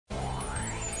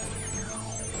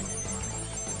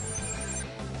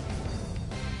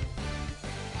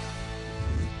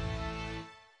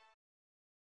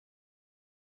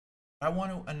I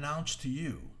want to announce to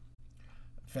you,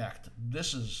 in fact,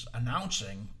 this is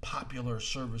announcing Popular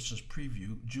Services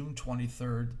Preview June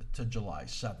 23rd to July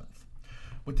 7th.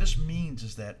 What this means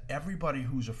is that everybody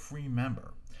who's a free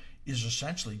member is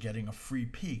essentially getting a free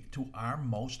peek to our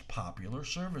most popular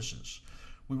services.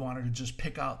 We wanted to just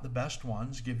pick out the best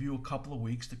ones, give you a couple of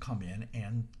weeks to come in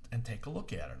and take a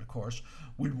look at it. Of course,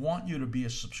 we'd want you to be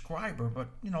a subscriber, but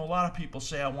a lot of people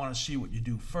say, I want to see what you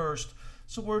do first.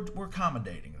 So we're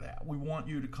accommodating that. We want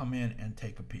you to come in and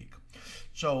take a peek.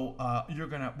 So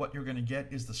what you're gonna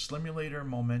get is the Slimulator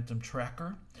Momentum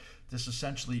Tracker. This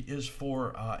essentially is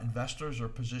for investors or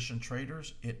position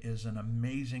traders. It is an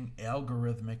amazing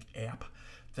algorithmic app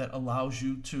that allows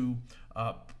you to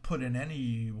put in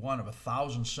any one of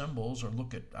 1,000 symbols or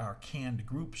look at our canned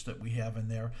groups that we have in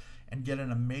there and get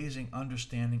an amazing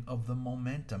understanding of the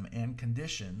momentum and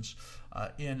conditions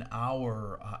in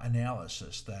our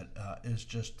analysis that is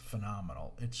just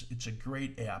phenomenal. It's a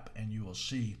great app, and you will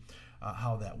see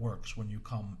how that works when you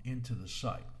come into the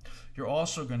site. You're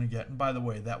also going to get, and by the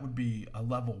way, that would be a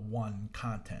level 1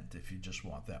 content if you just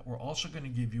want that. We're also going to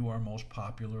give you our most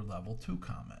popular level 2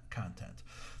 content.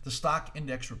 The Stock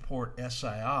Index Report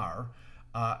SIR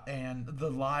and the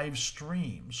live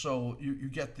stream. So you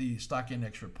get the Stock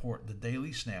Index Report, the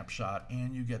daily snapshot,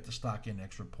 and you get the Stock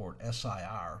Index Report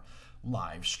SIR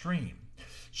live stream.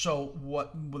 So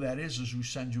what that is we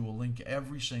send you a link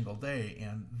every single day,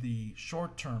 and the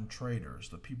short-term traders,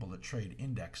 the people that trade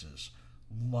indexes,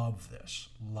 love this.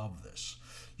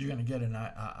 You're going to get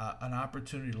an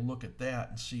opportunity to look at that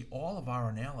and see all of our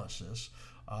analysis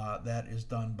that is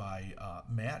done by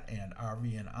Matt and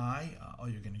RV and I.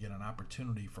 You're going to get an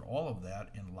opportunity for all of that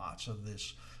and lots of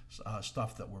this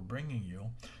stuff that we're bringing you.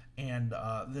 And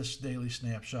this daily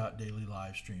snapshot, daily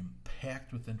live stream,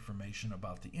 packed with information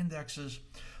about the indexes.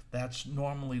 That's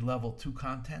normally level 2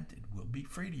 content. It will be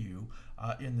free to you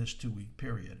in this 2-week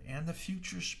period. And the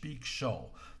Future Speak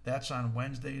show. That's on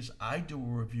Wednesdays. I do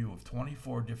a review of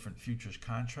 24 different futures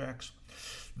contracts.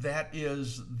 That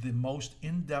is the most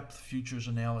in-depth futures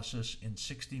analysis in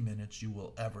 60 minutes you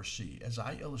will ever see, as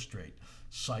I illustrate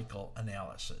cycle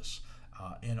analysis.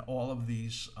 In all of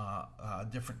these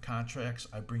different contracts,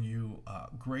 I bring you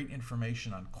great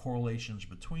information on correlations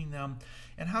between them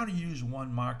and how to use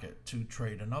one market to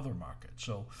trade another market.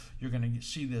 So you're going to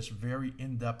see this very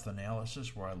in-depth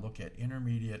analysis where I look at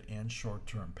intermediate and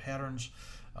short-term patterns,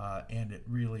 and it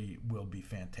really will be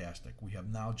fantastic. We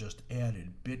have now just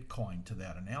added Bitcoin to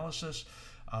that analysis.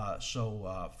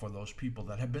 So for those people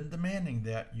that have been demanding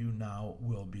that, you now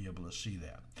will be able to see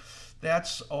that.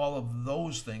 That's all of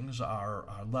those things are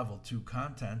level 2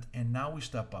 content, and now we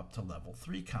step up to level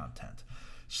 3 content.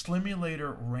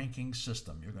 Slimulator ranking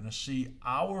system. You're going to see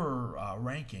our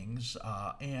rankings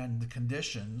and the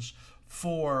conditions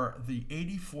for the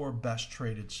 84 best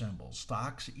traded symbols,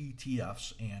 stocks,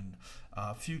 ETFs, and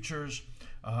futures.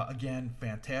 Again,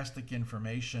 fantastic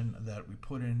information that we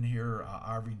put in here.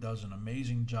 RV does an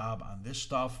amazing job on this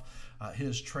stuff.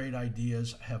 His trade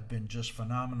ideas have been just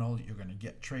phenomenal. You're going to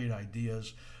get trade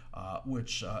ideas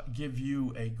which give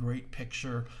you a great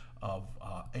picture of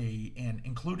and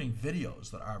including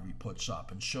videos that RV puts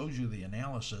up and shows you the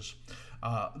analysis,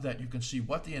 that you can see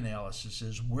what the analysis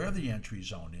is, where the entry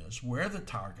zone is, where the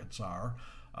targets are,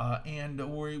 and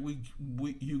where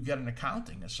you get an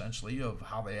accounting essentially of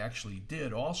how they actually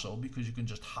did also, because you can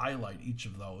just highlight each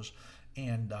of those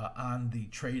and on the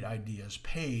trade ideas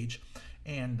page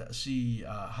and see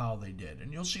how they did.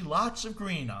 And you'll see lots of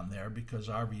green on there because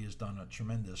RV has done a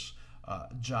tremendous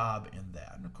job in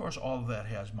that. And of course, all of that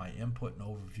has my input and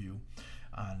overview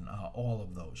on all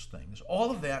of those things.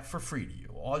 All of that for free to you.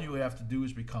 All you have to do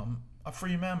is become a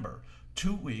free member.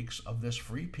 2 weeks of this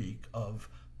free peek of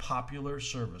popular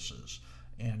services,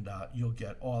 and you'll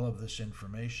get all of this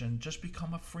information. Just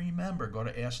become a free member. Go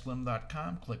to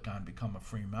askSlim.com, click on Become a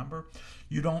Free Member.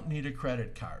 You don't need a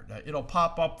credit card. It'll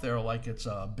pop up there like it's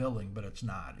a billing, but it's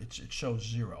not. It shows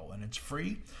 0, and it's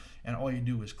free. And all you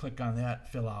do is click on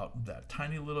that, fill out that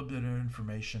tiny little bit of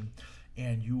information,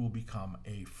 and you will become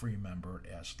a free member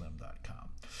at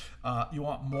askSlim.com. You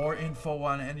want more info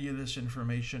on any of this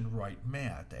information, write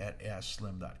Matt at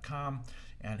askSlim.com,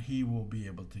 and he will be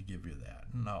able to give you that.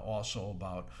 And also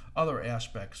about other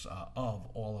aspects of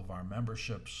all of our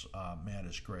memberships, Matt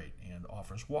is great and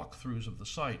offers walkthroughs of the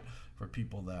site for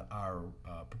people that are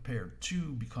prepared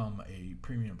to become a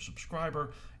premium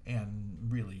subscriber, and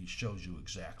really shows you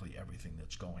exactly everything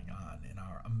that's going on in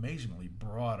our amazingly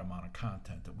broad amount of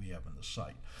content that we have on the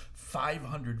site.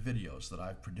 500 videos that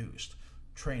I've produced,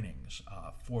 trainings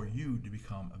for you to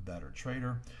become a better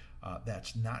trader.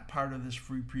 That's not part of this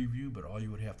free preview, but all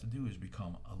you would have to do is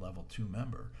become a level 2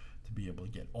 member to be able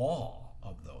to get all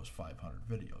of those 500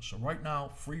 videos. So right now,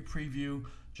 free preview,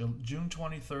 June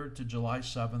 23rd to July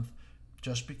 7th.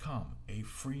 Just become a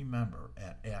free member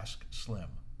at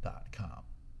askSlim.com.